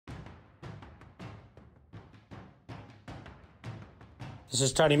This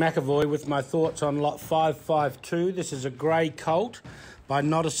is Tony McAvoy with my thoughts on lot 552. This is a grey colt by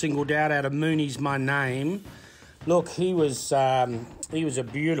Not a Single Doubt out of Moone's My Name. Look, he was a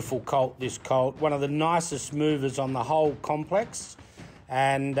beautiful colt, this colt. One of the nicest movers on the whole complex.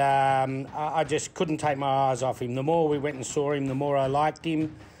 And I just couldn't take my eyes off him. The more we went and saw him, the more I liked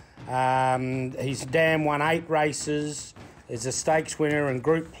him. He's won 8 races. He's a stakes winner and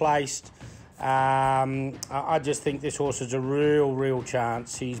group placed. I just think this horse is a real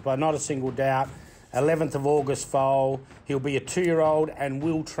chance. He's by Not a Single Doubt, 11th of August foal. He'll be a 2-year-old and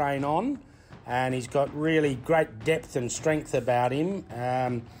will train on. And he's got really great depth and strength about him.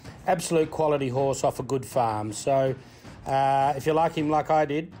 Absolute quality horse off a good farm. So if you like him like I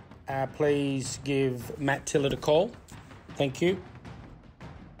did, please give Matt Tillett a call. Thank you.